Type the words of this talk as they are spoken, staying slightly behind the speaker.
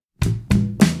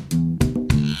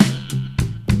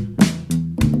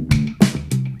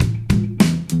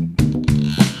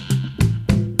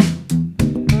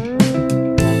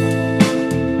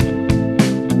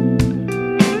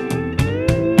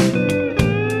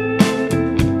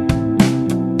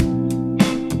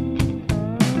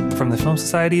Film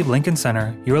Society of Lincoln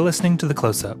Center, you are listening to The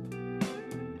Close-Up.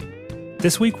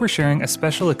 This week we're sharing a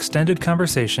special extended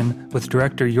conversation with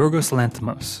director Yorgos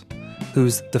Lanthimos,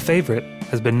 whose The Favorite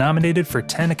has been nominated for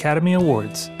 10 Academy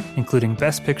Awards, including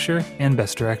Best Picture and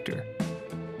Best Director.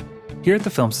 Here at the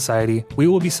Film Society, we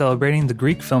will be celebrating the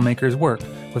Greek filmmaker's work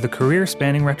with a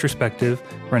career-spanning retrospective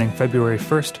running February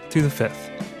 1st through the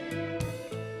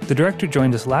 5th. The director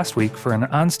joined us last week for an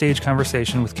on-stage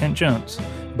conversation with Kent Jones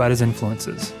about his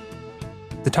influences.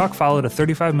 The talk followed a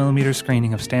 35mm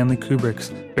screening of Stanley Kubrick's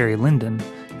Barry Lyndon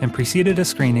and preceded a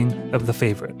screening of The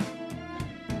Favorite.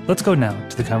 Let's go now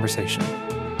to the conversation.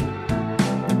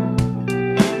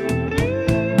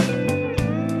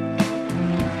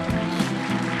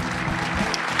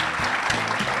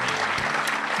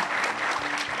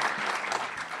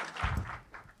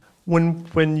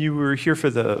 When you were here for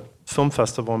the film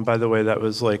festival, and by the way, that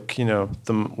was like, one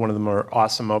of the more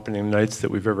awesome opening nights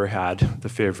that we've ever had, The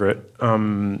Favorite.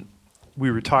 We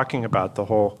were talking about the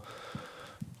whole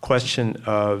question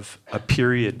of a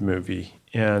period movie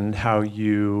and how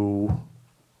you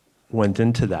went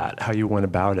into that, how you went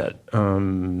about it.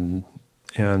 And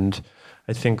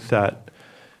I think that,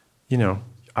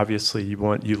 obviously you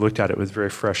looked at it with very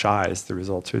fresh eyes. The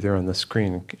results are there on the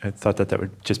screen. I thought that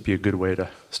would just be a good way to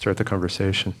start the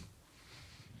conversation.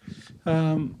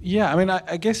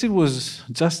 I guess it was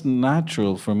just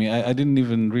natural for me. I didn't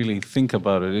even really think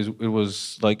about it. It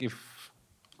was like, if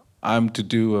I'm to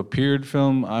do a period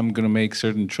film, I'm going to make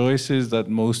certain choices that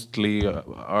most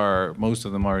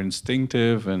of them are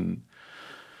instinctive. And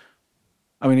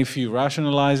I mean, if you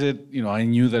rationalize it, I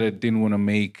knew that I didn't want to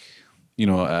make,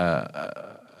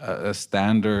 a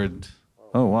standard.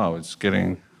 Oh wow, it's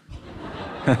getting.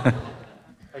 I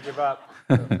give up.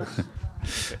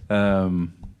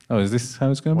 Is this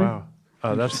how it's going to be? Wow.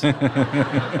 Oh, that's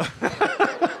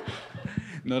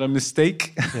not a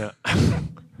mistake. Yeah.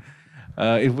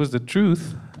 It was the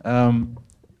truth.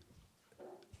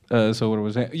 So what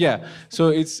was I? Yeah. So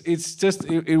it's just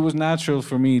it was natural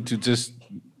for me to just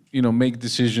make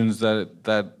decisions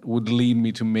that would lead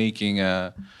me to making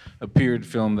a period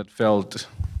film that felt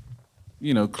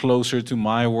closer to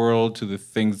my world, to the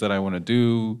things that I want to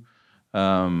do.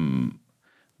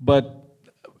 But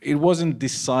it wasn't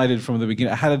decided from the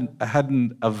beginning. I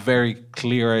hadn't a very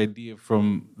clear idea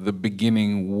from the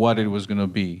beginning what it was going to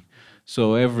be.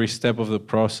 So every step of the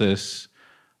process,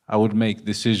 I would make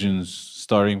decisions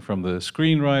starting from the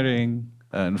screenwriting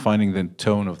and finding the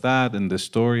tone of that and the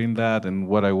story in that and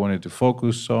what I wanted to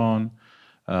focus on.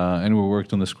 And we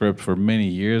worked on the script for many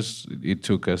years. It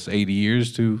took us 80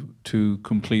 years to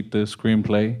complete the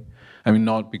screenplay. I mean,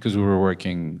 not because we were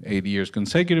working 80 years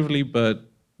consecutively, but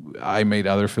I made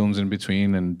other films in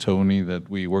between, and Tony, that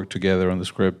we worked together on the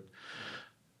script,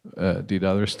 did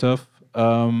other stuff.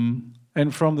 And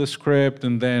from the script,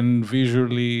 and then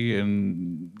visually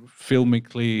and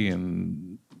filmically,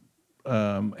 and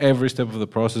every step of the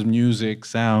process, music,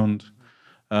 sound,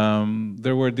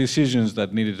 there were decisions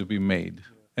that needed to be made.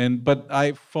 But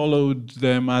I followed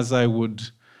them as I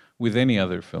would with any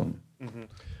other film. Mm-hmm.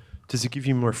 Does it give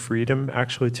you more freedom,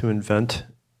 actually, to invent?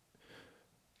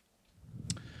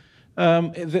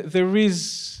 There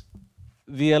is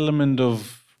the element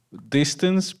of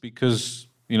distance because,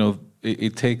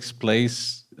 it takes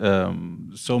place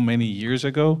so many years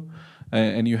ago,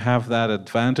 and you have that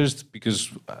advantage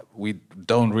because we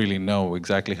don't really know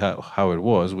exactly how it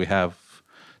was. We have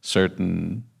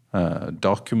certain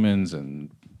documents and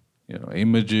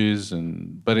images,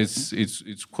 but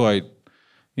it's quite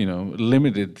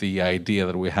limited, the idea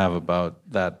that we have about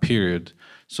that period.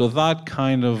 So that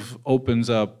kind of opens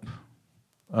up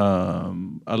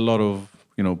a lot of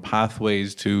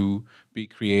pathways to be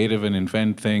creative and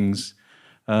invent things,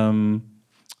 and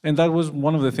that was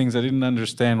one of the things I didn't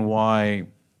understand, why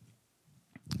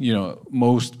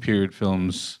most period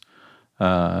films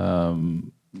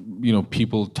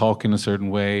people talk in a certain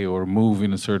way or move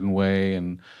in a certain way,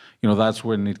 and that's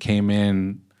when it came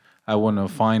in. I want to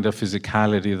find a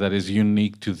physicality that is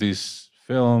unique to this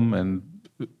film, and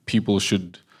people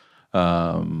should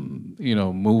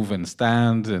move and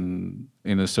stand and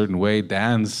in a certain way,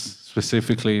 dance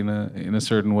specifically in a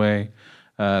certain way.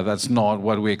 That's not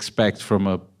what we expect from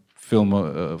a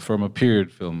film, from a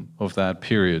period film of that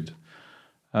period.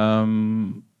 I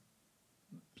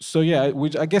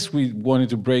guess we wanted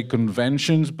to break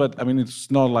conventions, but I mean, it's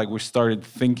not like we started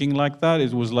thinking like that.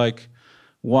 It was like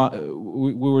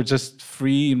we were just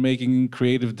free in making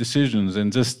creative decisions,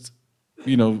 and just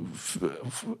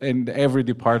in every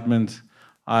department,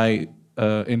 I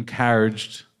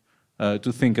encouraged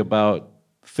to think about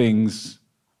things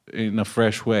in a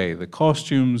fresh way. The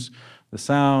costumes, the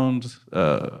sound,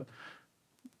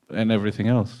 everything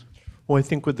else. Well, I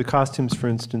think with the costumes, for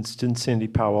instance, didn't Sandy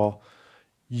Powell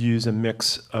use a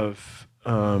mix of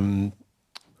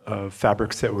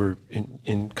fabrics that were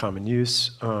in common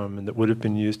use and that would have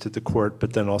been used at the court,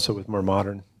 but then also with more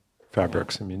modern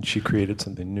fabrics? I mean, she created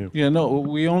something new. Yeah, no,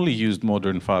 we only used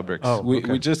modern fabrics. Oh,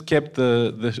 okay. We just kept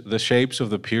the shapes of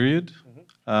the period,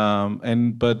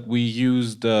 but we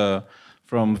used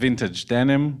from vintage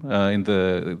denim in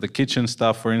the kitchen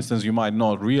stuff, for instance. You might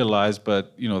not realize,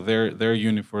 but their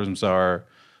uniforms are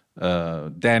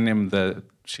denim that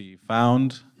she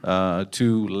found,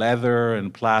 to leather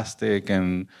and plastic,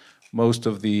 and most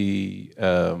of the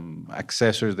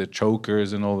accessories, the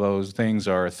chokers and all those things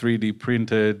are 3D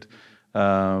printed.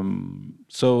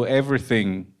 So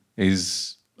everything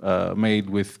is made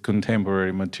with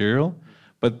contemporary material,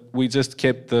 but we just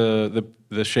kept the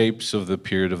shapes of the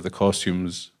period of the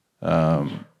costumes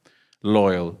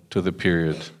loyal to the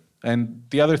period. And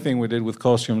the other thing we did with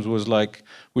costumes was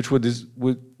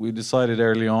we decided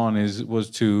early on was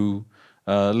to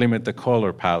limit the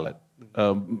color palette.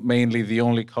 Mainly the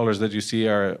only colors that you see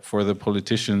are for the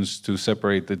politicians to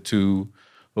separate the two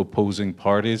opposing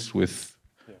parties with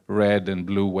red and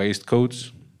blue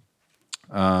waistcoats.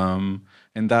 And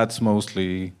that's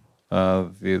mostly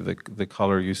the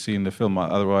color you see in the film.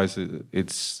 Otherwise,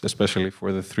 it's, especially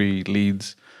for the three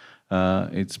leads,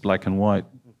 it's black and white.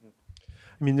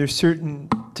 I mean, there's certain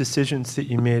decisions that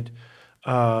you made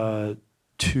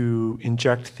to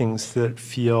inject things that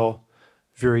feel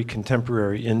very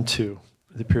contemporary into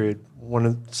the period.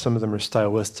 Some of them are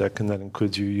stylistic, and that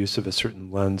includes your use of a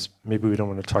certain lens. Maybe we don't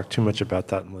want to talk too much about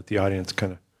that and let the audience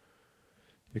kind of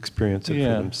experience it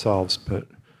for themselves. But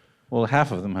well,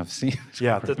 half of them have seen it.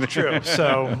 Yeah, that's true.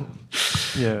 So,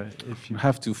 yeah, if you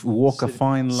have to walk a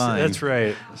fine line. That's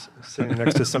right. Sitting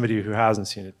next to somebody who hasn't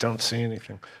seen it, don't say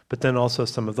anything. But then also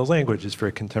some of the language is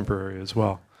very contemporary as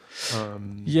well.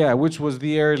 Which was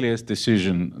the earliest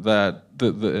decision, that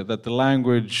the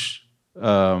language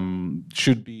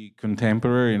should be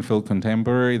contemporary and feel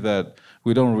contemporary, that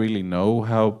we don't really know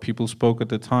how people spoke at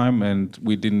the time, and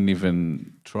we didn't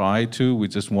even try to. We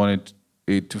just wanted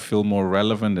it to feel more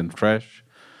relevant and fresh.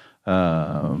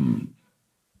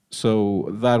 So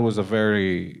that was a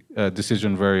very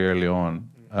decision very early on.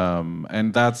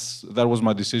 And that was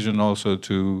my decision also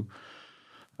to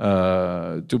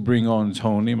bring on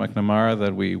Tony McNamara,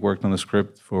 that we worked on the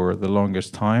script for the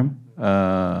longest time,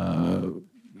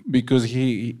 because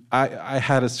I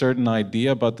had a certain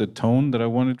idea about the tone that I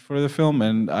wanted for the film,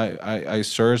 and I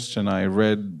searched and I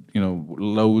read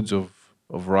loads of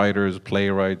writers,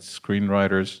 playwrights,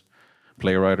 screenwriters,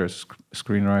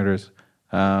 screenwriters,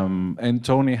 and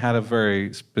Tony had a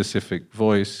very specific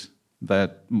voice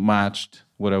that matched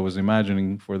what I was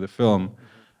imagining for the film.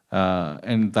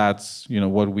 And that's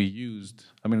what we used.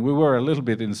 I mean, we were a little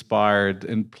bit inspired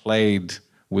and played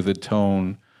with the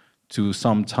tone to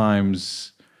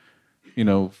sometimes,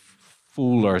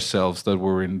 fool ourselves that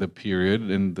we're in the period,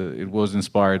 and it was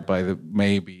inspired by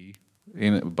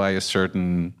by a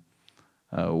certain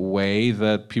way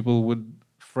that people would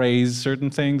phrase certain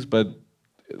things, but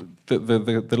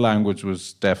the language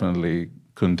was definitely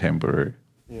contemporary.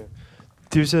 Yeah,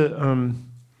 there's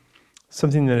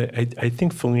something that I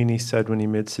think Fellini said when he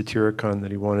made Satyricon,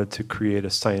 that he wanted to create a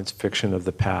science fiction of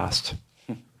the past.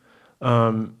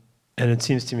 And it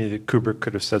seems to me that Kubrick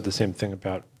could have said the same thing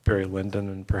about Barry Lyndon,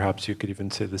 and perhaps you could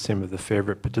even say the same of The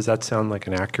Favorite. But does that sound like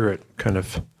an accurate kind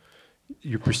of,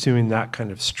 you're pursuing that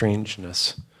kind of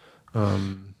strangeness? I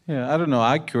don't know,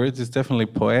 accurate. It's definitely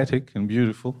poetic and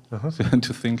beautiful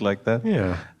to think like that.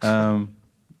 Yeah.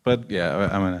 But yeah,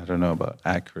 I mean, I don't know about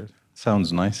accurate.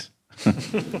 Sounds nice.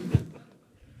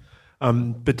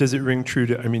 But does it ring true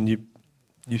to? I mean,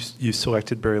 you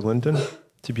selected Barry Lyndon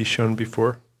to be shown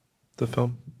before the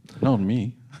film. Not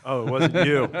me. Oh, it wasn't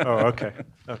you. Oh, okay.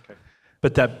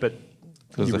 But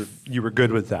you were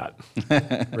good with that,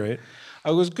 right?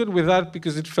 I was good with that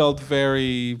because it felt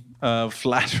very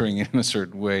flattering in a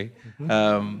certain way.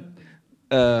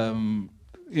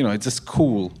 It's just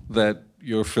cool that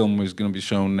your film is going to be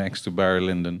shown next to Barry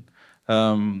Lyndon.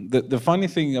 The funny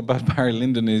thing about Barry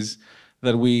Lyndon is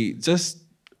that we just,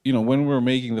 when we were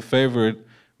making The Favorite,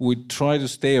 we try to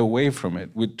stay away from it.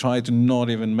 We try to not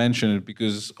even mention it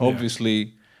because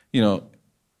obviously,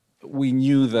 we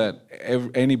knew that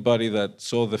anybody that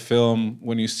saw the film,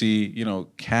 when you see,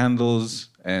 candles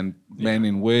and men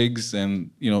in wigs and,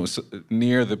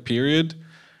 near the period,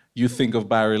 you think of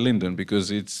Barry Lyndon because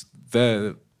it's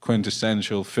the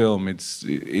quintessential film.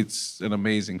 It's an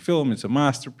amazing film. It's a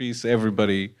masterpiece.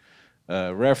 Everybody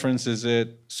references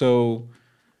it. So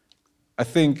I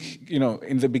think,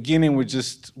 in the beginning we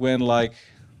just went like,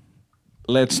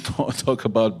 let's talk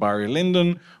about Barry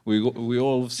Lyndon. We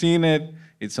all have seen it.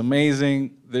 It's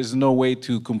amazing. There's no way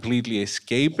to completely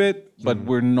escape it, but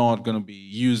we're not going to be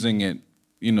using it,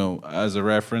 as a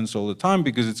reference all the time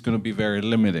because it's going to be very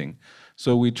limiting.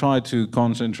 So we try to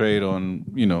concentrate on,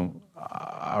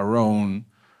 our own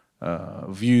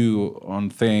view on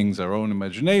things, our own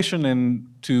imagination, and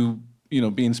to,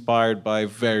 be inspired by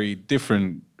very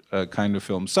different kind of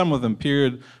films. Some of them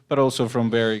period, but also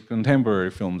from very contemporary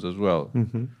films as well.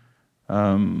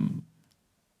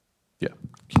 Yeah.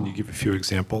 Can you give a few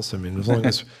examples? I mean, as long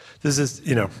as this is,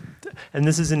 and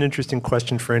this is an interesting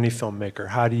question for any filmmaker.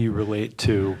 How do you relate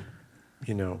to,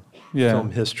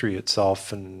 film history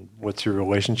itself, and what's your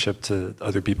relationship to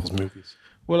other people's movies?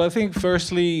 Well, I think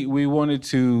firstly we wanted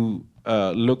to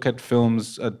look at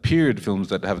period films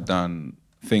that have done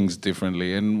things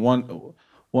differently, and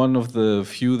one of the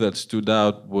few that stood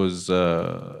out was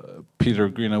Peter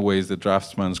Greenaway's The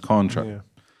Draughtsman's Contract.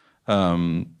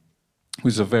 Yeah. It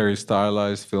was a very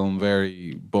stylized film,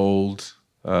 very bold,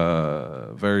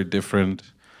 very different.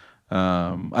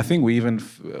 I think we even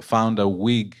found a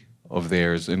wig of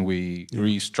theirs and we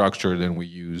restructured and we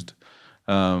used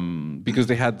because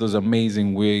they had those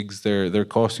amazing wigs. Their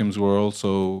costumes were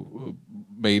also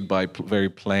made by very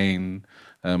plain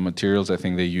materials. I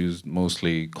think they used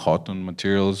mostly cotton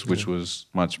materials, which was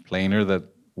much plainer than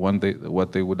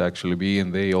what they would actually be,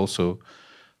 and they also,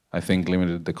 I think,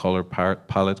 limited the color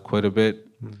palette quite a bit.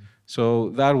 So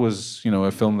that was,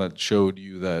 a film that showed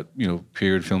you that,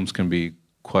 period films can be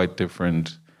quite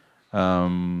different.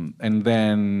 And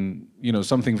then,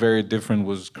 something very different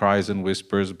was Cries and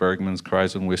Whispers, Bergman's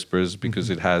Cries and Whispers,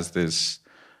 because it has this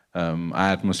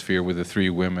atmosphere with the three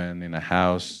women in a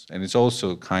house. And it's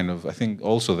also I think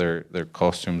also their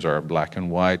costumes are black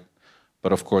and white,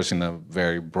 but of course in a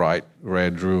very bright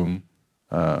red room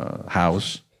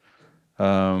house.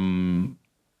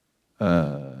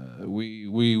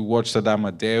 We watched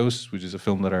Amadeus, which is a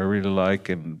film that I really like,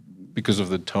 and because of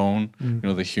the tone,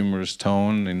 the humorous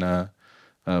tone in a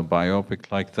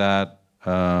biopic like that.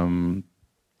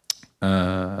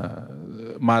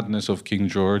 Madness of King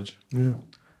George. Yeah.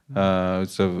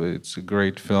 It's a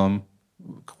great film,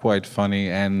 quite funny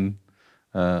and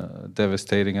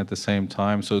devastating at the same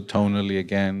time. So tonally,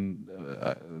 again,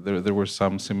 there were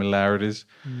some similarities.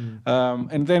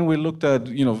 And then we looked at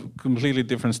completely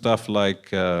different stuff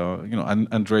like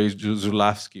Andrei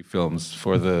Zulawski films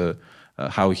for the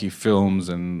how he films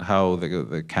and how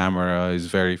the camera is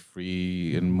very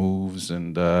free and moves,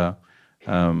 and The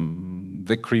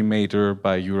Cremator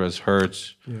by Uras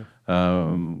Hertz. Yeah.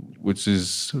 Which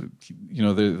is,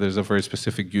 there's a very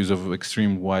specific use of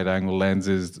extreme wide-angle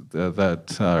lenses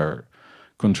that are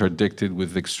contradicted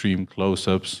with extreme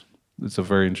close-ups. It's a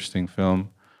very interesting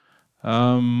film.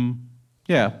 Films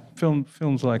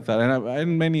like that,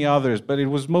 and many others, but it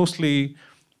was mostly...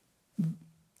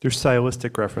 There's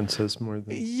stylistic references more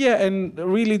than... Yeah, and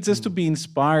really just to be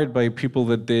inspired by people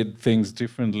that did things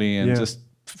differently and just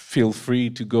feel free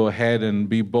to go ahead and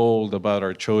be bold about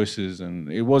our choices.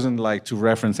 And it wasn't like to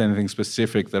reference anything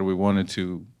specific that we wanted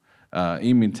to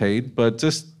imitate, but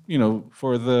just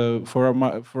for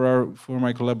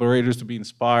my collaborators to be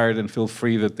inspired and feel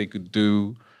free that they could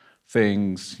do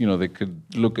things. They could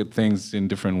look at things in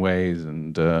different ways,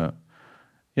 and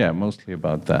mostly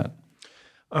about that.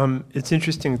 It's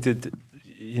interesting that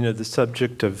the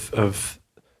subject of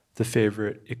The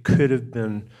Favorite. It could have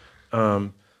been.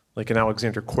 Like an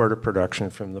Alexander Korda production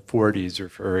from the 40s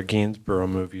or a Gainsborough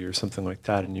movie or something like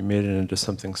that, and you made it into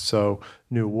something so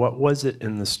new. What was it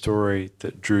in the story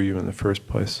that drew you in the first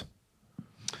place?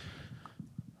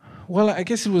 Well, I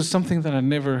guess it was something that I'd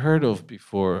never heard of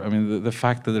before. I mean, the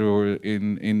fact that there were,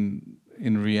 in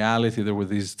reality, there were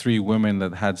these three women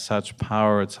that had such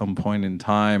power at some point in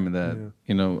time that,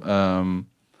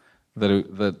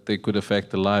 that they could affect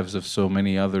the lives of so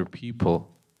many other people.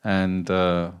 And...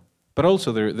 but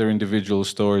also their individual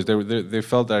stories. They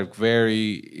felt like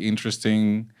very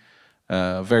interesting,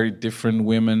 very different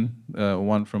women,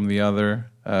 one from the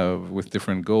other, with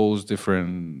different goals,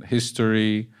 different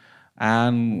history.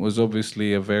 Anne was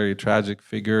obviously a very tragic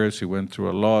figure. She went through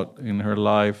a lot in her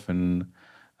life, and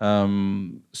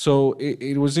so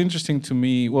it was interesting to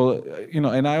me. Well,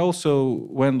 and I also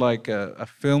went like a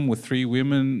film with three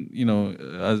women.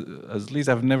 At least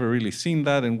I've never really seen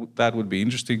that, and that would be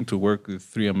interesting to work with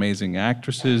three amazing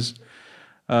actresses.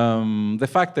 The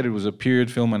fact that it was a period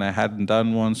film and I hadn't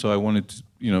done one, so I wanted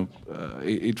to,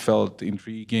 it felt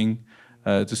intriguing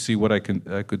to see what I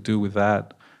could do with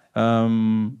that.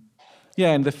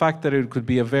 And the fact that it could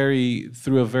be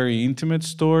through a very intimate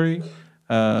story.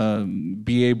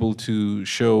 Be able to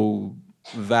show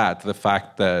the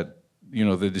fact that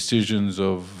the decisions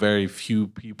of very few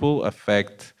people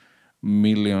affect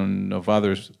millions of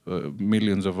others,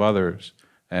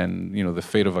 and the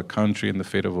fate of a country and the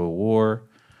fate of a war.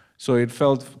 So it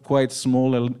felt quite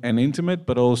small and intimate,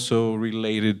 but also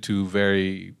related to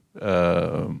very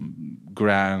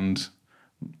grand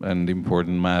and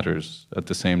important matters at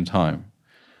the same time.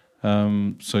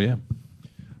 So yeah.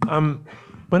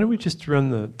 Why don't we just run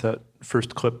that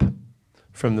first clip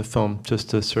from the film, just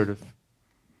to sort of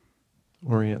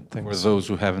orient things. For those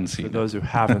who haven't seen it. For those who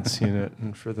haven't seen it,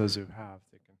 and for those who have.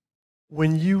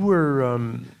 When you were,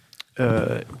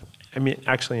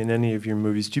 actually in any of your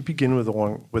movies, do you begin with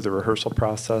a rehearsal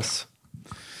process?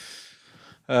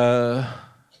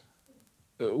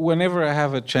 Whenever I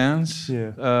have a chance,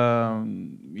 yes.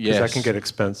 Because that can get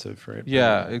expensive, right?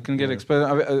 Yeah, it can get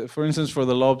expensive. For instance, for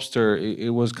The Lobster,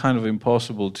 it was kind of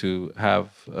impossible to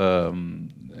have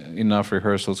enough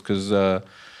rehearsals because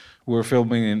we were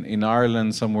filming in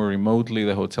Ireland, somewhere remotely.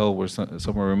 The hotel was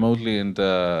somewhere remotely, and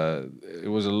it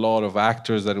was a lot of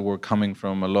actors that were coming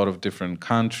from a lot of different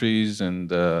countries, and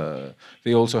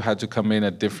they also had to come in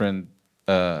at different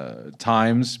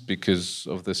times because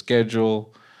of the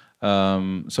schedule.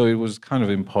 So it was kind of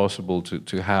impossible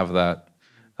to have that.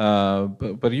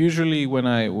 But usually when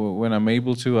I'm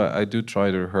able to, I do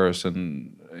try to rehearse.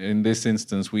 And in this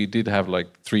instance, we did have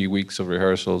like 3 weeks of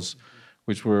rehearsals,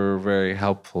 which were very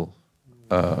helpful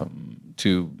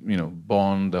to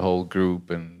bond the whole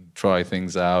group and try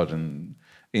things out and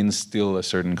instill a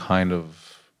certain kind of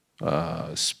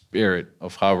spirit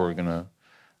of how we're gonna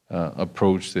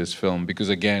approach this film, because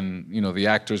again, the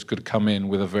actors could come in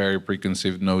with a very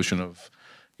preconceived notion of,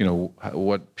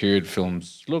 what period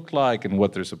films look like and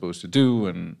what they're supposed to do,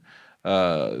 and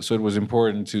so it was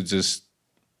important to just,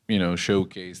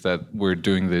 showcase that we're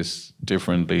doing this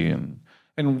differently, and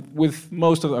with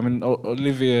most of,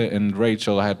 Olivia and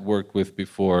Rachel I had worked with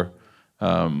before,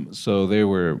 so they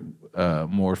were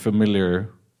more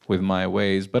familiar with my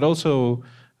ways, but also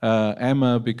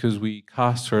Emma, because we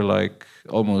cast her like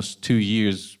almost 2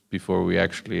 years before we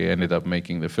actually ended up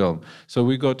making the film. So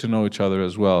we got to know each other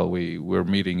as well. We were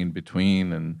meeting in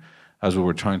between, and as we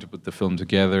were trying to put the film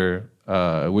together,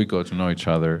 we got to know each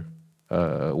other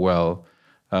well.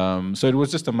 So it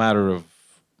was just a matter of,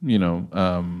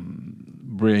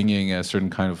 bringing a certain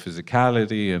kind of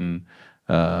physicality and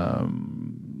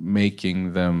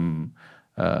making them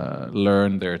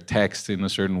learn their text in a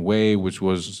certain way, which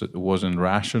wasn't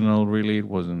rational, really. It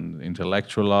wasn't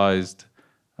intellectualized.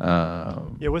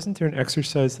 Wasn't there an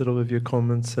exercise that Olivia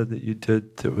Colman said that you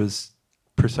did that was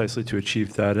precisely to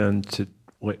achieve that and to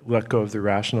let go of the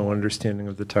rational understanding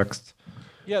of the text?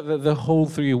 Yeah, the whole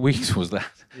 3 weeks was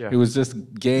that. Yeah. It was just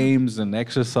games and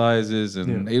exercises,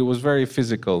 and it was very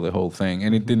physical, the whole thing,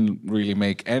 and it didn't really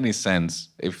make any sense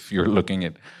if you're looking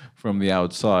at from the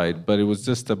outside. But it was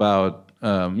just about,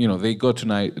 they got to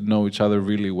know each other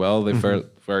really well. They felt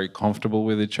very comfortable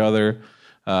with each other.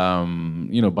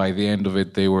 By the end of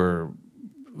it, they were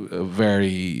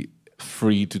very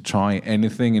free to try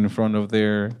anything in front of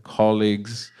their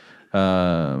colleagues.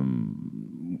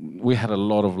 We had a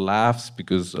lot of laughs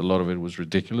because a lot of it was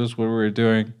ridiculous what we were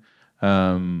doing.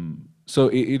 So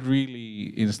it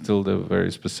really instilled a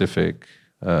very specific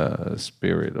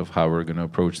spirit of how we're going to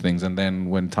approach things. And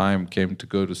then when time came to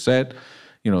go to set,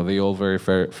 they all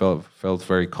felt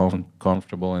very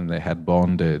comfortable, and they had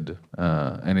bonded,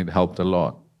 and it helped a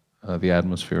lot, the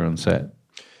atmosphere on set.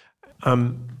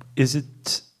 Is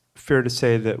it fair to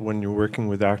say that when you're working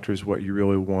with actors, what you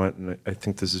really want, and I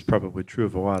think this is probably true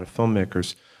of a lot of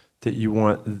filmmakers, that you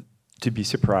want to be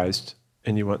surprised,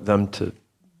 and you want them to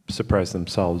surprise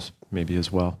themselves maybe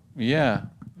as well? Yeah,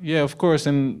 of course.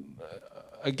 And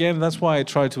again, that's why I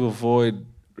try to avoid,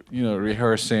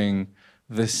 rehearsing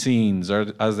the scenes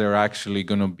as they're actually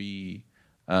going to be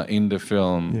in the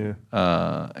film,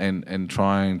 and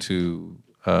trying to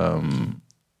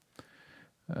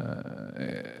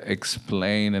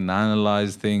explain and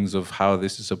analyze things of how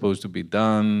this is supposed to be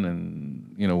done, and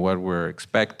what we're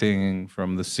expecting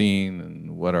from the scene,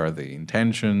 and what are the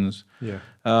intentions.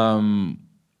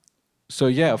 So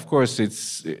of course,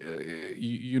 it's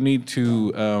you need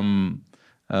to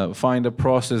find a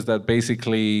process that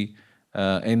basically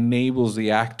enables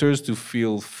the actors to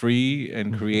feel free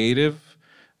and creative,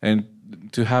 and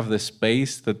to have the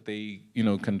space that they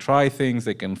can try things,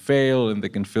 they can fail, and they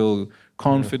can feel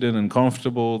confident and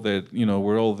comfortable that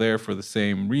we're all there for the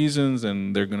same reasons,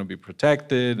 and they're going to be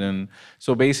protected. And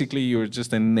so basically you're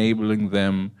just enabling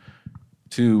them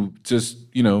to just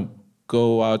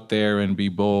go out there and be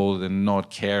bold and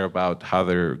not care about how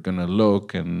they're going to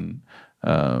look, and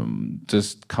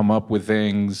just come up with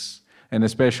things. and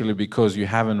especially because you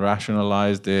haven't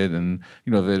rationalized it, and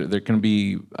there can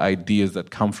be ideas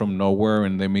that come from nowhere,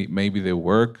 and maybe they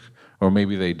work or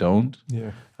maybe they don't.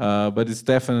 Yeah. But it's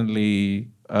definitely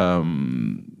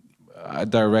a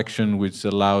direction which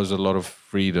allows a lot of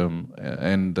freedom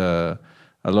and a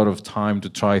lot of time to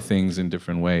try things in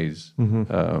different ways,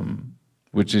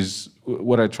 which is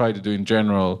what I try to do in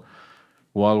general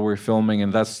while we're filming.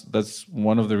 And that's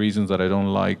one of the reasons that I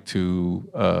don't like to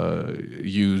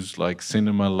use like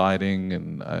cinema lighting,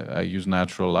 and I use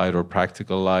natural light or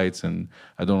practical lights, and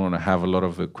I don't want to have a lot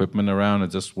of equipment around. I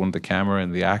just want the camera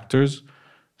and the actors,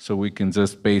 so we can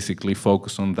just basically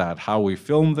focus on that, how we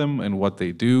film them and what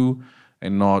they do,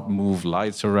 and not move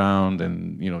lights around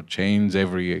and change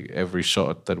every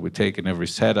shot that we take and every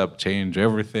setup, change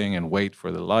everything and wait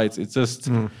for the lights. It's just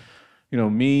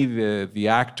me, the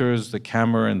actors, the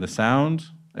camera, and the sound,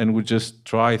 and we just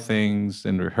try things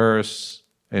and rehearse.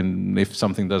 And if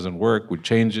something doesn't work, we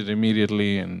change it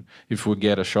immediately. And if we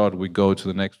get a shot, we go to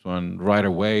the next one right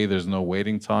away. There's no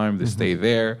waiting time. They stay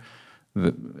there.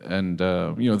 And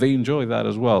they enjoy that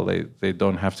as well. They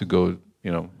don't have to go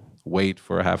wait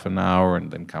for half an hour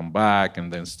and then come back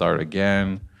and then start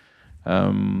again.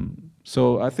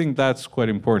 So I think that's quite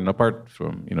important, apart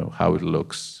from how it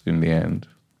looks in the end.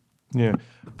 Yeah,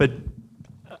 but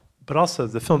also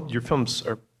your films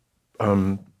are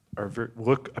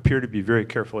appear to be very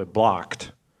carefully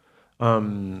blocked.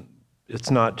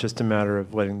 It's not just a matter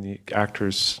of letting the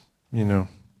actors do.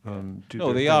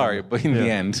 No, they are, but in the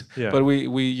end. Yeah. But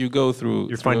you go through.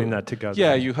 You're finding that together.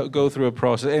 Yeah, you go through a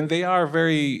process, and they are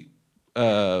very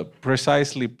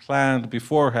precisely planned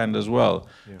beforehand as well.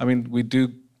 Yeah. I mean, we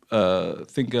do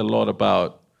think a lot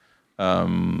about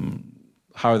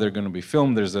how they're going to be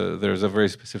filmed. There's a very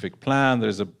specific plan.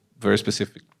 There's a very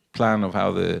specific plan of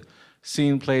how the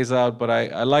scene plays out. But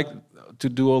I like to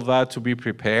do all that, to be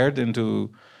prepared, and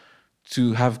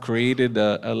to have created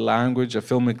a language, a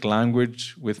filmic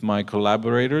language with my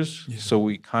collaborators. Yeah. So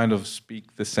we kind of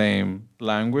speak the same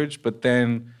language. But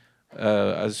then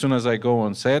as soon as I go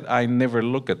on set, I never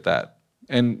look at that.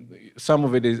 And some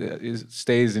of it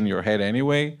stays in your head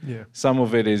anyway. Yeah. Some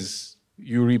of it is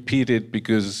you repeat it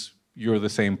because you're the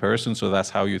same person, so that's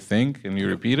how you think, and you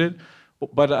repeat it.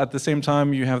 But at the same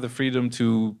time, you have the freedom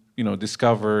to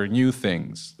discover new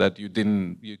things that you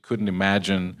couldn't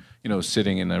imagine,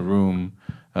 sitting in a room,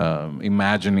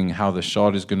 imagining how the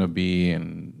shot is going to be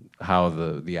and how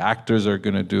the actors are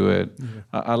going to do it.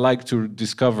 Yeah. I like to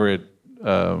discover it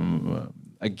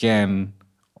again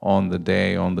on the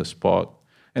day, on the spot.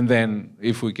 And then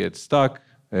if we get stuck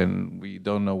and we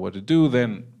don't know what to do,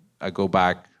 then I go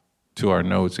back to our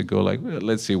notes and go like, well,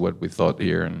 let's see what we thought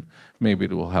here, and maybe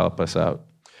it will help us out.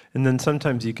 And then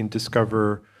sometimes you can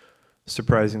discover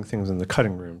surprising things in the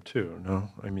cutting room too, no?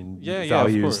 I mean,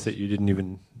 values that you didn't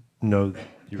even know that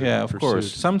you were of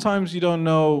course. Sometimes you don't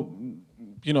know,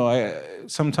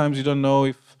 sometimes you don't know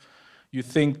if you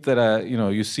think that,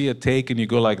 you see a take and you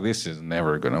go like, this is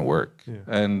never going to work. Yeah.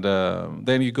 And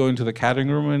then you go into the cutting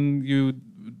room and you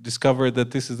discover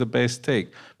that this is the best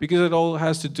take, because it all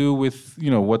has to do with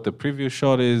what the previous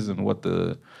shot is and what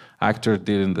the actor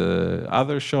did in the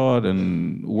other shot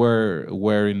and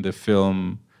where in the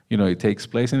film it takes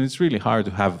place. And it's really hard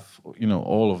to have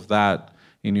all of that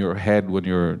in your head when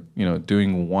you're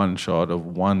doing one shot of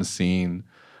one scene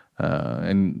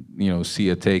and see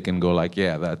a take and go like,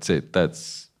 yeah, that's it,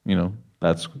 that's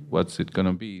what's it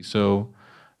gonna be. So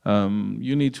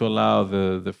you need to allow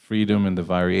the freedom and the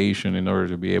variation in order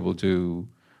to be able to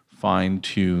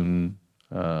fine-tune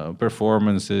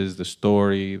performances, the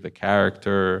story, the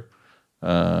character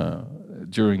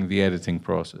during the editing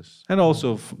process. And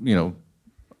also,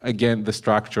 again, the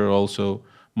structure also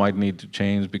might need to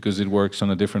change because it works on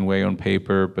a different way on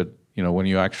paper. But when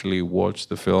you actually watch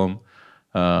the film,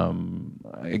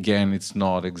 again, it's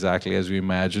not exactly as you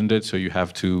imagined it. So you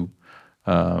have to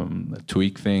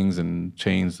tweak things and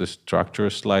change the structure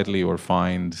slightly, or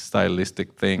find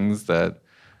stylistic things that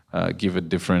give a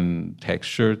different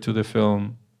texture to the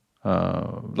film.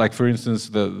 Like, for instance,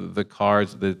 the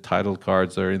cards, the title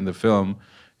cards that are in the film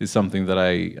is something that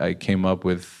I came up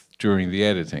with during the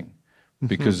editing,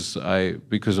 because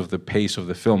of the pace of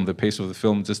the film. The pace of the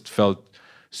film just felt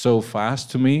so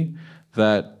fast to me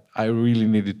that I really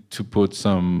needed to put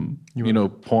some,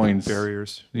 points,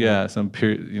 barriers. Yeah, some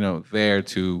there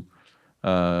to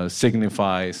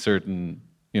signify certain,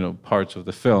 parts of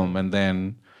the film, and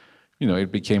then,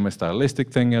 it became a stylistic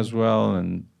thing as well.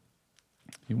 And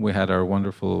we had our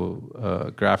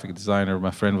wonderful graphic designer,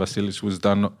 my friend Vasilis, who's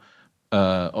done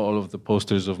all of the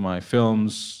posters of my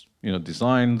films,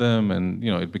 designed them, and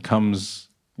it becomes,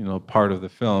 part of the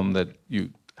film that you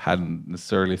hadn't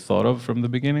necessarily thought of from the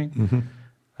beginning,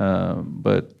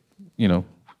 but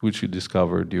which you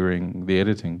discover during the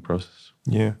editing process.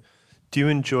 Yeah. Do you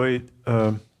enjoy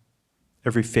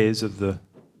every phase of the?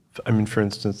 I mean, for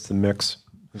instance, the mix.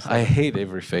 I hate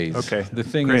every phase. Okay. The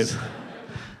thing Great. is,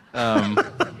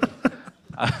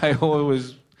 I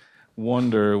always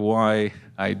wonder why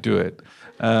I do it.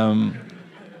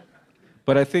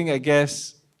 But I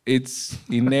guess it's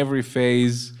in every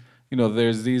phase,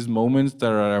 there's these moments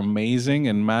that are amazing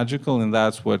and magical, and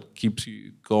that's what keeps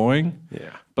you going.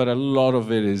 Yeah. But a lot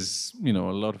of it is, a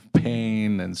lot of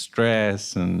pain and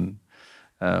stress and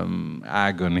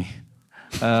agony.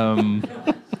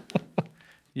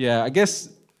 Yeah, I guess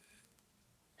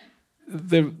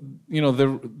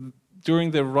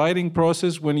during the writing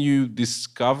process, when you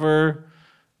discover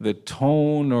the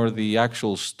tone or the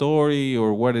actual story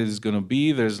or what it is going to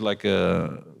be, there's like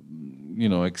a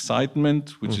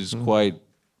excitement, which is quite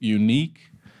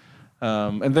unique.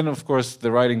 And then, of course,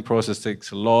 the writing process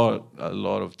takes a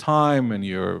lot of time, and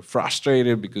you're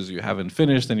frustrated because you haven't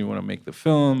finished and you want to make the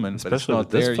film, but it's not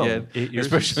there yet. 8 years.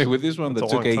 Especially with this one that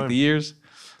took 8 time. years.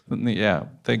 Yeah,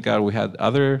 thank God we had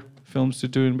other films to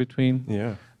do in between.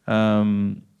 Yeah.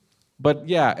 But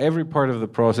yeah, every part of the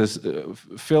process,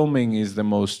 filming is the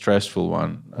most stressful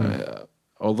one.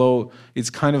 Although it's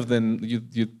kind of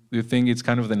you think it's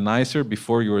kind of the nicer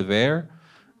before you're there.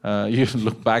 You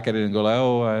look back at it and go like,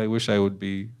 oh, I wish I would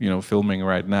be, filming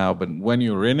right now. But when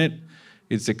you're in it,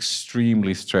 it's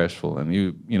extremely stressful, and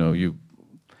you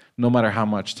no matter how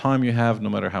much time you have, no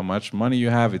matter how much money you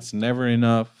have, it's never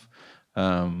enough.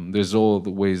 There's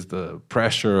always the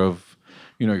pressure of,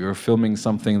 you're filming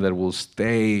something that will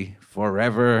stay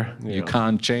forever. Yeah. You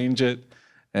can't change it,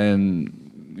 and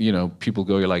people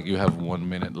go, you're like, you have 1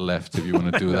 minute left if you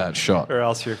want to do that shot. Or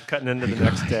else you're cutting into the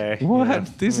next day. What? Yeah.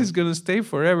 This is going to stay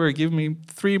forever. Give me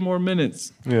 3 more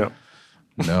minutes. Yeah.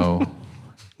 No.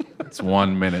 It's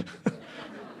 1 minute.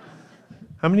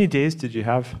 How many days did you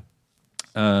have?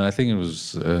 I think it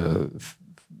was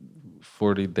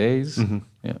 40 days.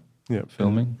 Yeah.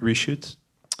 Filming. Reshoots?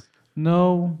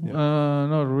 No,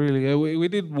 not really. We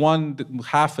did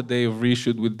half a day of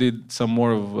reshoot. We did some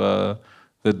more of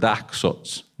the duck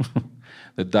shots.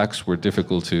 The ducks were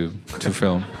difficult to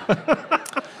film.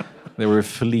 They were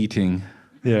fleeting.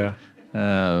 Yeah.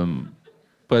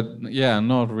 But yeah,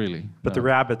 not really. But the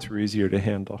rabbits were easier to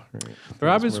handle. Right? The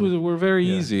rabbits were very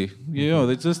easy.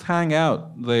 They just hang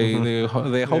out. They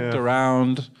hopped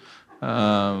around.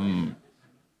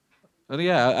 But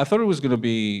yeah, I thought it was going to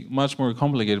be much more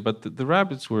complicated, but the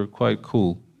rabbits were quite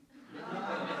cool.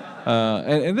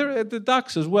 And the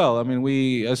ducks as well. I mean,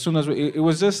 it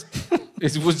was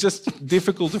just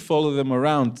difficult to follow them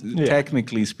around,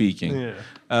 technically speaking.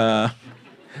 Yeah.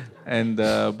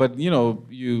 But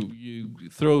you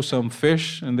throw some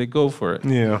fish and they go for it.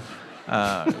 Yeah.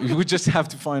 You would just have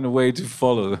to find a way to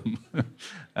follow them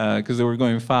because they were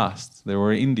going fast. They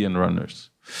were Indian runners.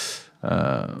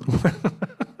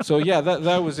 So yeah,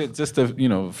 that was it. Just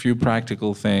a few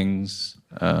practical things,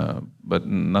 but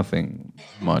nothing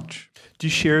much. Do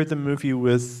you share the movie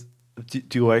with?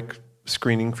 Do you like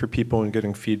screening for people and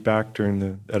getting feedback during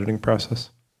the editing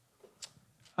process?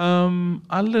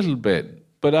 A little bit,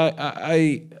 but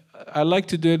I like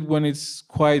to do it when it's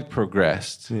quite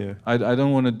progressed. Yeah. I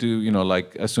don't want to do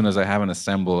like as soon as I haven't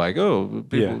assembled, like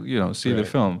people see the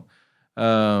film.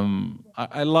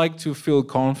 I like to feel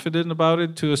confident about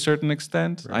it to a certain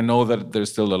extent. Right. I know that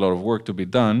there's still a lot of work to be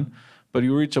done, but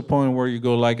you reach a point where you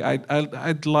go like,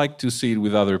 I'd like to see it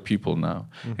with other people now.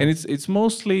 Mm-hmm. And it's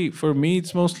mostly, for me,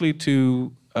 it's mostly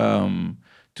to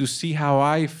see how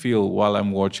I feel while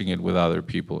I'm watching it with other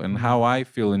people and how I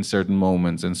feel in certain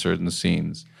moments and certain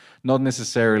scenes. Not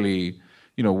necessarily,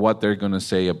 what they're going to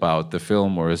say about the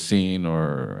film or a scene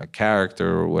or a character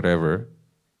or whatever.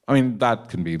 I mean, that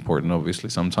can be important, obviously,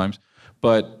 sometimes.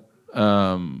 But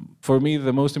for me,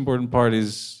 the most important part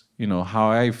is, how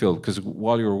I feel. Because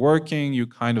while you're working, you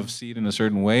kind of see it in a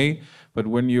certain way. But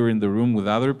when you're in the room with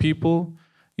other people,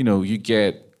 you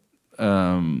get,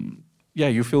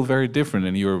 you feel very different.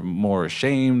 And you're more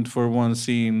ashamed for one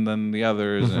scene than the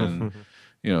others. And,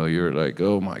 you're like,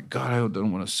 oh, my God, I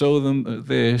don't want to show them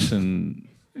this. And...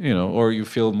 or you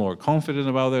feel more confident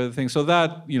about other things. So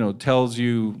that, tells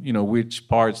you, which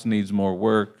parts need more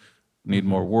work,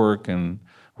 and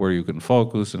where you can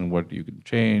focus and what you can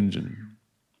change. And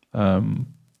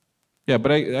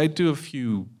but I do a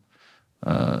few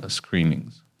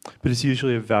screenings. But it's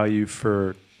usually a value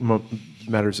for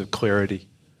matters of clarity.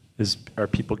 Are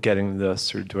people getting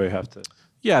this, or do I have to?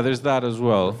 Yeah, there's that as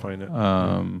well. Refine it.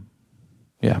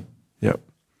 Yeah. Yep.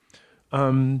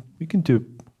 We can do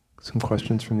some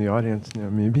questions from the audience now,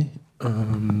 maybe.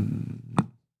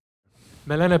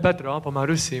 Melena Petra,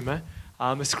 Pomarusime.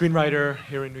 I'm a screenwriter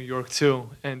here in New York too.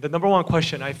 And the number one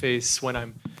question I face when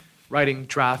I'm writing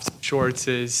drafts of shorts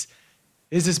is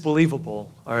this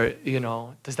believable? Or,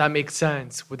 does that make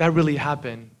sense? Would that really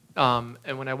happen?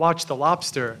 And when I watched The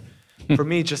Lobster, for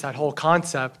me, just that whole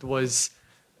concept was,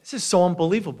 this is so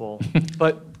unbelievable.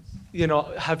 But,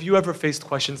 have you ever faced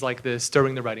questions like this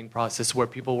during the writing process where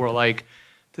people were like,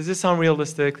 does this sound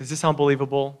realistic? Does this sound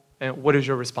believable? And what is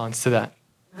your response to that?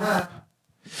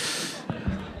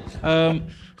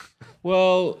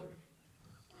 Well,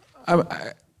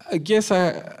 I guess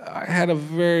I had a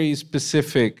very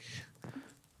specific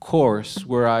course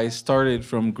where I started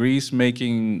from Greece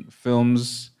making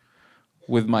films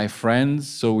with my friends,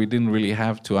 so we didn't really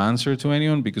have to answer to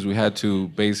anyone because we had to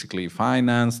basically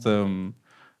finance them,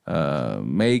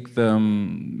 make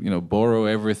them, borrow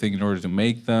everything in order to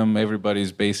make them.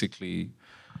 Everybody's basically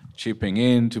chipping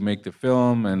in to make the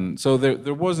film, and so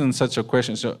there wasn't such a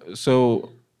question. So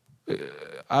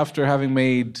after having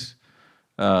made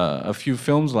a few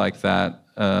films like that,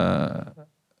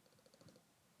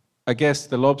 I guess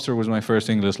The Lobster was my first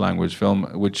English language film,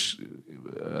 which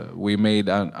we made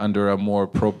under a more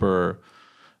proper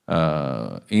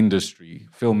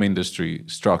film industry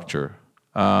structure.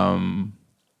 But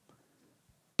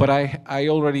I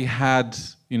already had,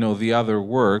 the other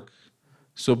work,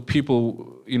 so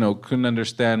people, couldn't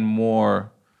understand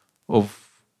more of,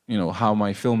 how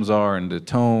my films are and the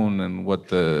tone and what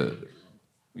the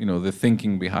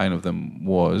thinking behind of them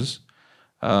was.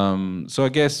 So I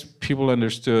guess people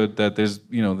understood that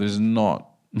there's not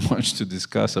much to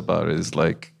discuss about it. It's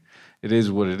like, it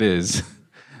is what it is.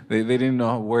 They didn't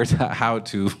know how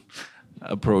to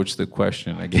approach the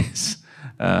question, I guess.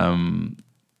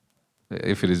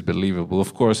 If it is believable.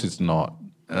 Of course it's not.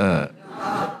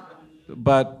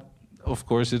 But of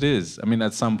course it is. I mean,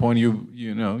 at some point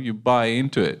you buy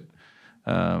into it.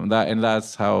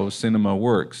 That's how cinema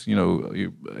works.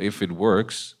 If it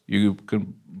works, you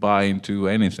can buy into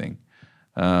anything.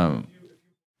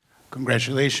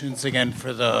 Congratulations again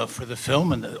for the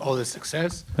film and all the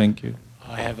success. Thank you.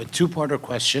 I have a two-parter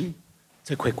question.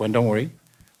 It's a quick one, don't worry.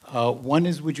 One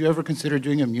is, would you ever consider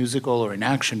doing a musical or an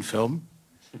action film?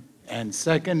 And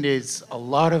second is, a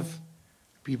lot of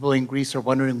people in Greece are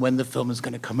wondering when the film is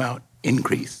going to come out in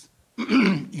Greece.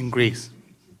 In Greece.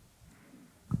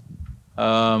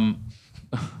 When's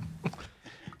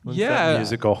that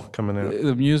musical coming out?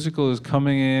 The musical is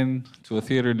coming in to a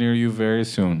theater near you very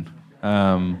soon.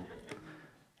 I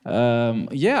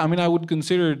would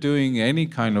consider doing any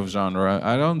kind of genre.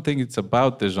 I don't think it's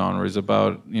about the genre. It's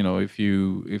about,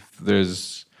 if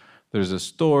there's a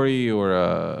story or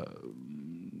a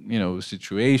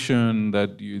situation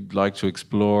that you'd like to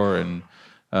explore, and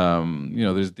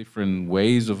there's different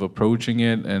ways of approaching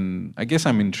it. And I guess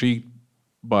I'm intrigued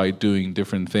by doing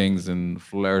different things and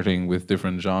flirting with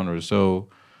different genres. So,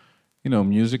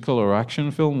 musical or action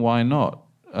film, why not?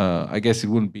 I guess it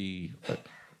wouldn't be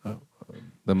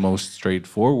the most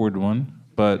straightforward one,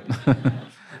 but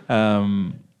why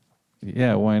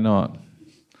not?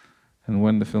 And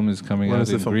when the film is coming out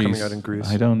in Greece?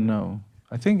 I don't know.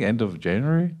 I think end of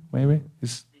January, maybe.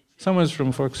 Someone's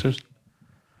from Foxhurst.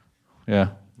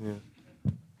 Yeah.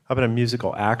 How about a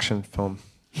musical action film?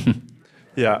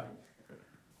 Yeah.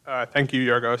 Thank you,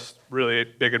 Yorgos. Really a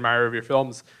big admirer of your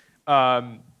films.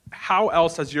 How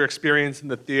else has your experience in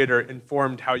the theater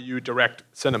informed how you direct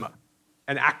cinema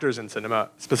and actors in cinema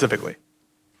specifically?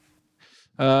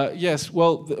 Yes.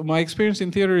 Well, my experience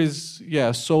in theater is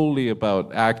solely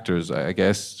about actors, I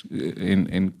guess,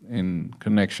 in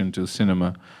connection to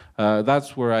cinema.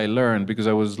 That's where I learned, because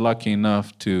I was lucky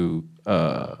enough to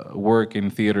work in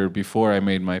theater before I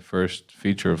made my first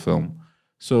feature film.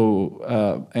 So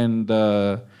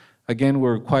again,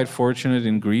 we're quite fortunate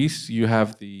in Greece. You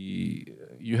have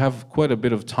quite a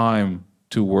bit of time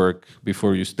to work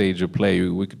before you stage a play.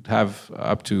 We could have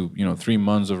up to 3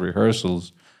 months of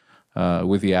rehearsals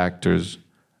with the actors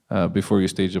before you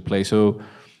stage a play. So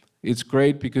it's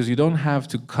great because you don't have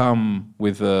to come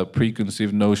with a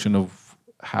preconceived notion of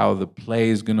how the play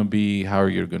is going to be, how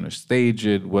you're going to stage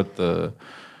it, what the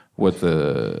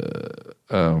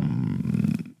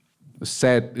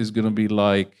set is going to be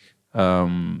like.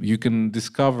 You can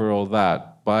discover all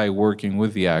that by working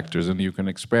with the actors, and you can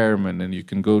experiment, and you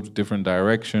can go to different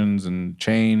directions and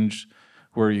change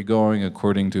where you're going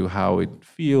according to how it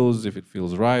feels, if it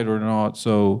feels right or not.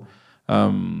 So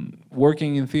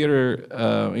working in theater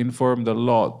informed a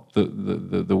lot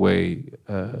the way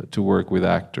to work with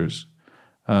actors,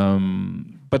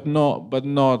 but not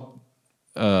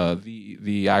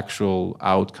the actual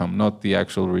outcome, not the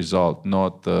actual result,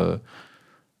 not the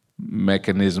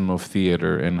mechanism of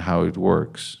theater and how it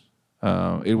works.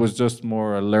 It was just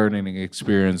more a learning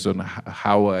experience on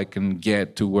how I can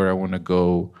get to where I want to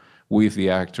go with the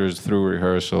actors through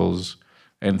rehearsals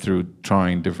and through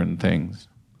trying different things.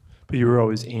 But you were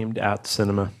always aimed at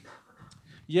cinema.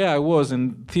 Yeah, I was,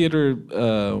 and theater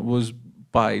was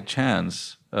by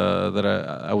chance that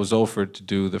I was offered to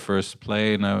do the first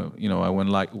play, and I went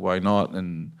like, why not?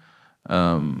 And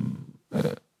and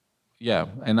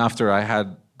after I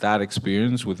had that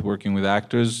experience with working with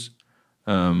actors,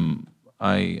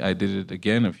 I did it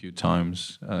again a few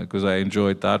times because I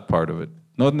enjoyed that part of it.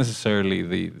 Not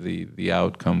necessarily the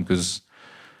outcome, because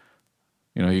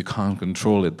you can't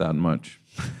control it that much.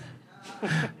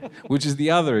 Which is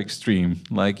the other extreme.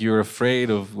 Like, you're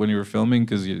afraid of when you're filming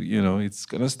because it's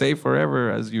gonna stay forever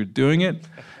as you're doing it,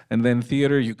 and then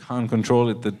theater, you can't control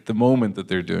it the moment that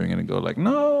they're doing it, and go like,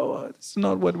 no, it's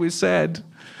not what we said.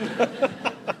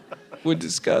 We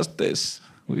discussed this.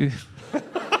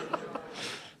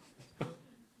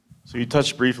 So you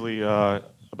touched briefly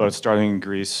about starting in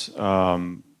Greece,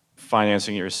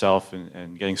 financing it yourself,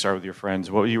 and getting started with your friends.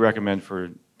 What would you recommend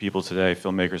for people today,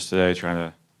 filmmakers today, trying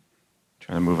to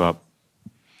move up?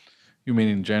 You mean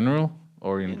in general,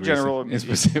 or in Greece general,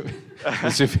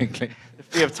 specifically?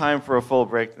 If we have time for a full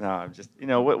break, no, I'm just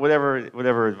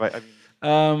whatever advice.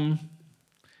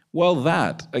 Well,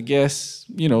 that, I guess,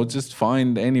 just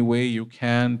find any way you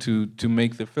can to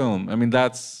make the film. I mean,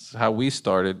 that's how we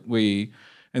started.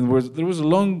 There was a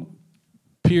long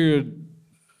period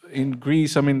in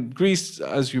Greece. I mean, Greece,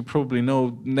 as you probably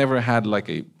know, never had like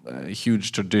a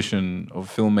huge tradition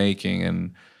of filmmaking,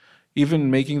 and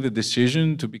even making the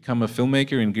decision to become a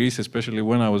filmmaker in Greece, especially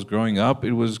when I was growing up,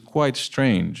 it was quite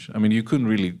strange. I mean, you couldn't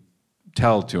really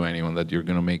tell to anyone that you're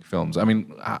going to make films. I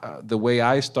mean, the way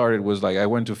I started was like I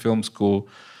went to film school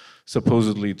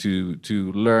supposedly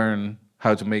to learn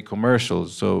how to make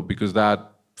commercials. So because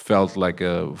that felt like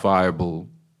a viable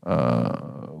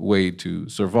way to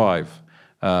survive.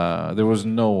 There was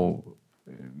no,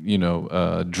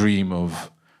 dream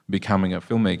of becoming a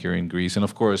filmmaker in Greece. And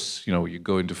of course, you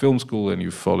go into film school and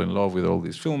you fall in love with all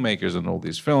these filmmakers and all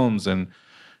these films, and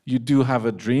you do have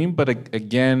a dream, but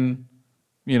again,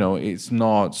 it's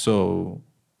not so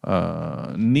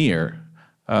near.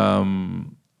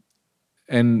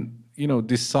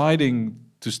 Deciding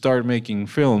to start making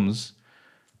films,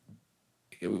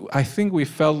 I think we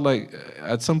felt like,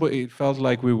 at some point, it felt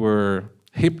like we were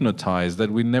hypnotized,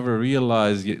 that we never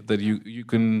realized that you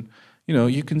can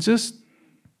just,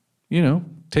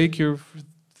 take your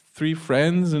 3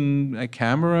 friends and a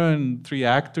camera and 3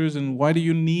 actors, and why do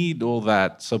you need all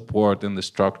that support and the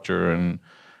structure and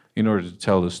in order to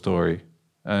tell the story?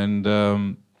 And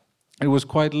it was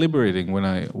quite liberating when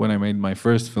I made my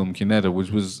first film, Kineta, which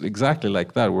was exactly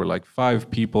like that. We're like 5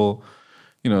 people,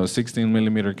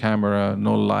 16mm camera,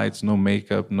 no lights, no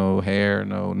makeup, no hair,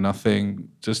 no nothing,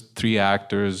 just 3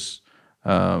 actors,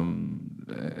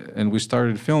 and we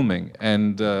started filming,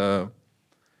 and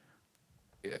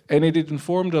it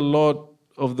informed a lot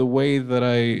of the way that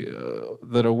I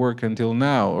work until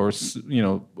now, or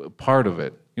part of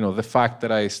it. The fact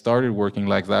that I started working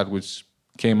like that, which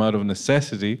came out of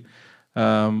necessity,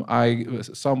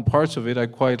 some parts of it I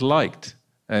quite liked,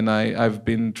 and I've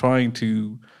been trying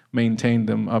to maintain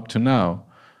them up to now.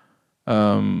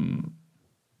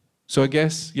 So I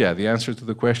guess, the answer to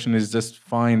the question is just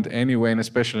find any way, and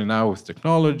especially now with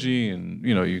technology, and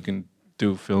you can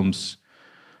do films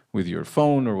with your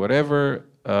phone or whatever.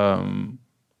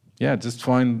 Just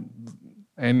find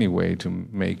any way to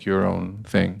make your own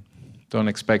thing. Don't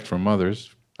expect from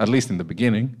others, at least in the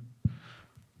beginning.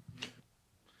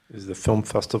 Is the film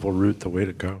festival route the way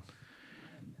to go?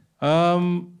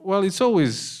 Well, it's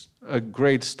always a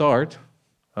great start,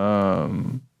 but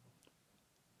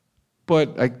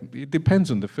it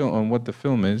depends on the film, on what the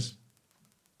film is.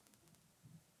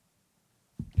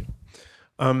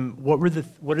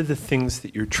 What are the things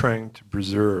that you're trying to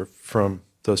preserve from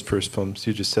those first films?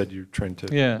 You just said you're trying to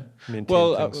maintain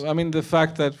things. I mean, the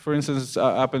fact that, for instance,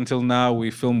 up until now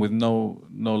we film with no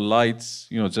lights,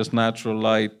 just natural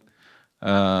light,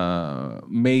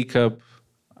 makeup.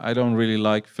 I don't really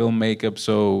like film makeup,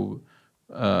 so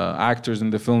actors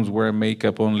in the films wear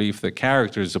makeup only if the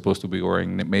character is supposed to be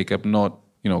wearing makeup, not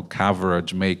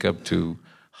coverage makeup to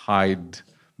hide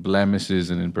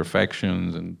blemishes and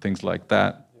imperfections and things like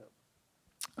that.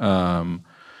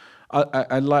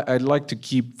 I'd like to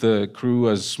keep the crew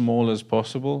as small as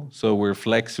possible, so we're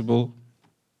flexible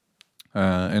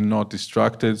and not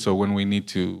distracted. So when we need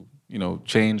to,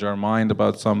 change our mind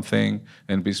about something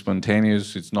and be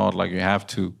spontaneous. It's not like you have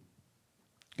to,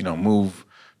 move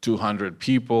 200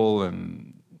 people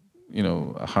and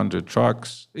 100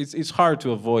 trucks. It's hard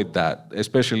to avoid that,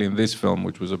 especially in this film,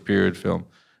 which was a period film,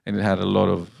 and it had a lot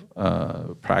of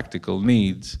practical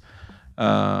needs.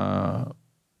 But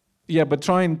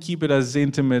try and keep it as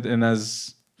intimate and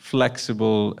as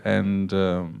flexible and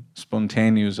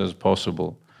spontaneous as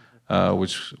possible,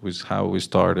 which was how we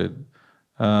started.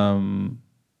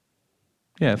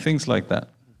 Things like that.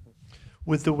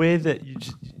 With the way that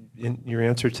in your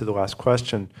answer to the last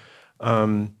question,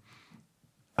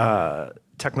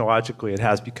 technologically, it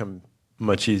has become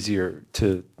much easier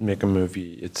to make a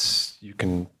movie. You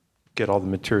can get all the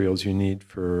materials you need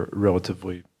for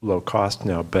relatively low cost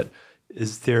now. But do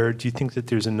you think that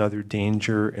there's another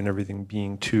danger in everything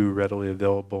being too readily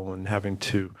available and having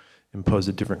to impose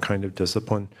a different kind of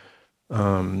discipline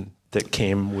that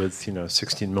came with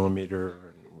 16 millimeter?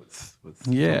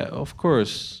 Yeah, of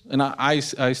course. And I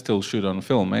still shoot on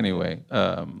film anyway.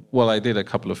 I did a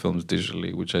couple of films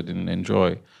digitally, which I didn't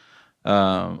enjoy.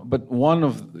 But one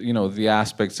of the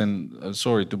aspects, and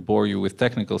sorry to bore you with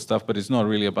technical stuff, but it's not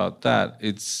really about that.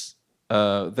 It's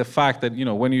the fact that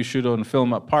when you shoot on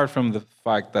film, apart from the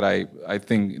fact that I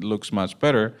think it looks much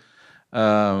better,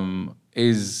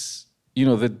 is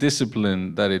the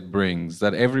discipline that it brings.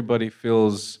 That everybody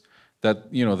feels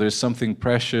that there's something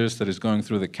precious that is going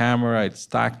through the camera. It's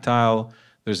tactile.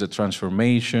 There's a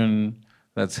transformation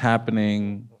that's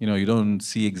happening. You don't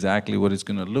see exactly what it's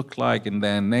going to look like, and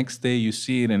then next day you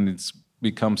see it and it's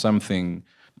become something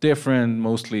different,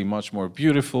 mostly much more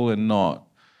beautiful and not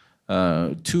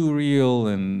too real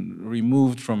and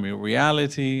removed from your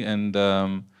reality. And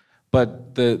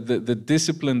but the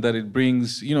discipline that it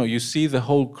brings, you see the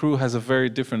whole crew has a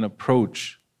very different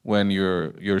approach when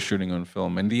you're shooting on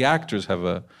film, and the actors have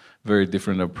a very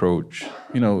different approach.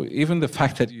 Even the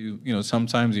fact that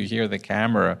sometimes you hear the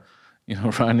camera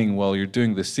running while you're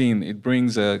doing the scene, it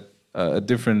brings a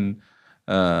different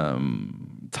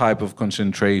type of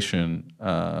concentration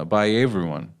by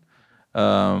everyone.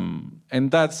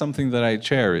 And that's something that I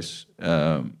cherish.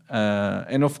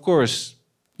 And of course,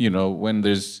 when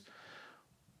there's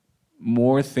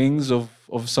more things of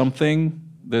something,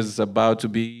 there's about to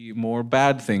be more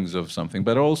bad things of something,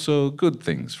 but also good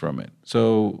things from it.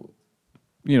 So,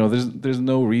 there's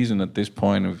no reason at this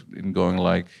point in going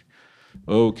like,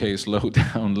 okay, slow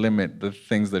down, limit the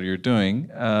things that you're doing.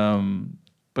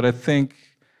 But I think,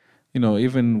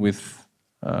 even with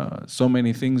so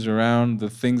many things around, the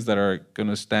things that are going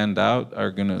to stand out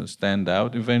are going to stand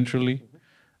out eventually.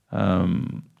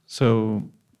 So,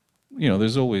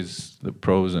 there's always the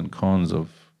pros and cons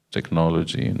of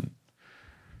technology. And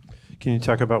can you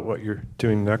talk about what you're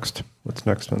doing next? What's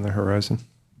next on the horizon?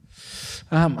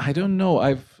 I don't know.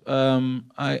 I've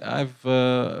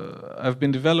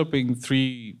been developing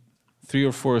three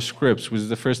or four scripts, which is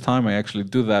the first time I actually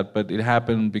do that. But it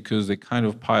happened because they kind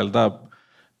of piled up,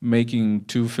 making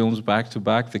two films back to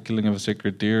back, The Killing of a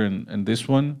Sacred Deer and this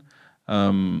one.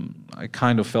 I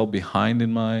kind of fell behind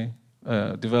in my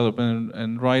development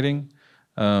and writing,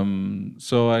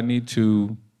 so I need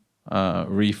to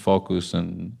refocus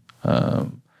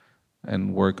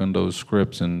and work on those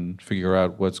scripts and figure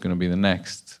out what's going to be the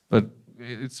next. But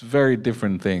it's very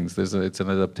different things. It's an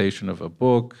adaptation of a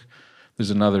book.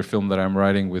 There's another film that I'm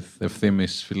writing with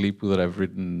Efthimis Philippou that I've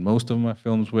written most of my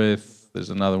films with. There's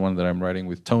another one that I'm writing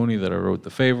with Tony that I wrote The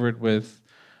Favorite with.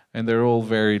 And they're all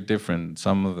very different.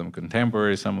 Some of them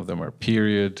contemporary, some of them are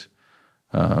period.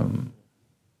 Not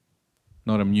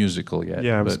a musical yet.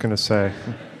 Yeah, I was going to say.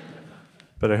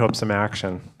 But I hope some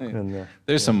action in there.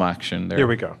 There's some action there. Here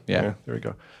we go. Yeah. There we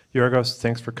go. Yorgos,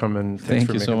 thanks for coming. Thanks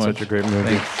for making such a great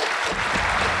movie. Thanks.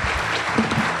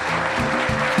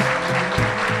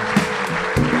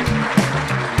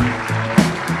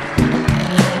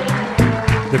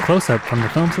 The Close-Up from the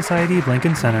Film Society of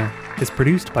Lincoln Center is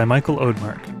produced by Michael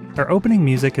Odemark. Our opening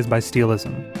music is by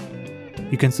Steelism.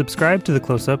 You can subscribe to The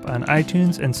Close-Up on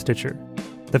iTunes and Stitcher.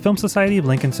 The Film Society of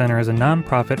Lincoln Center is a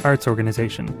non-profit arts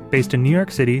organization based in New York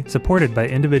City, supported by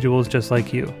individuals just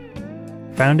like you.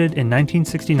 Founded in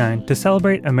 1969 to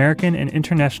celebrate American and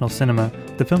international cinema,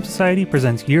 the Film Society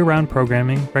presents year-round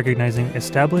programming recognizing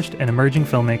established and emerging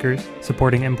filmmakers,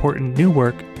 supporting important new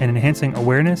work, and enhancing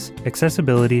awareness,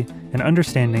 accessibility, and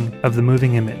understanding of the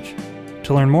moving image.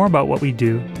 To learn more about what we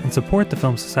do and support the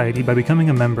Film Society by becoming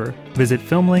a member, visit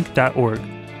filmlink.org,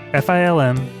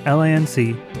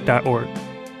 filmlanc.org.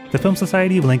 The Film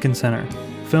Society of Lincoln Center.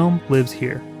 Film lives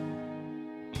here.